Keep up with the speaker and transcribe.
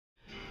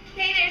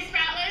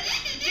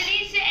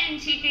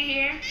Chica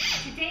here.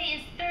 Today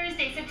is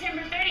Thursday,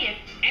 September 30th.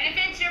 And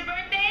if it's your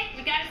birthday,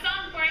 we got a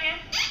song for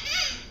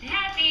you.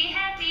 Happy,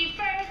 happy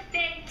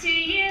birthday to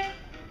you.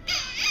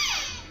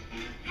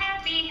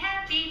 Happy,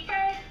 happy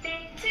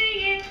birthday to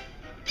you.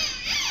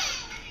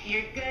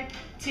 You're good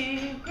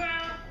to grow,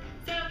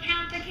 so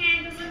count the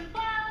candles and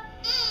blow.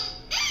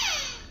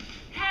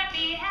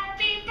 Happy,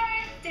 happy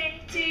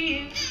birthday to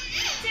you.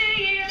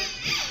 To you.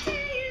 To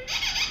you.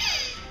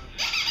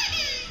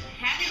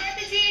 Happy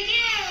birthday to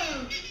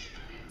you.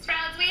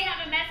 Sprouts, we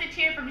have a message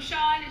here from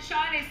Sean.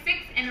 Sean is 6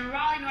 in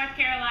Raleigh, North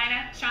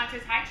Carolina. Sean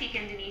says, hi, Chica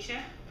and Denisha.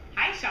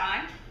 Hi,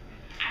 Sean.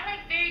 I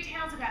like fairy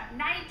tales about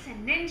knights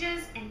and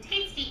ninjas and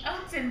tasty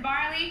oats and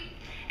barley.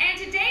 And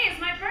today is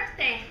my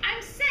birthday.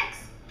 I'm 6.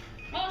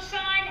 Well,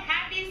 Sean,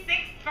 happy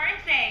 6th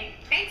birthday.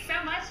 Thanks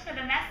so much for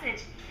the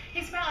message.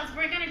 Hey, Sprouts,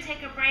 we're going to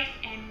take a break,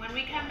 and when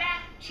we come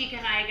back, Chica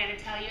and I are going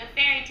to tell you a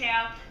fairy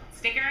tale.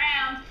 Stick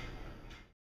around.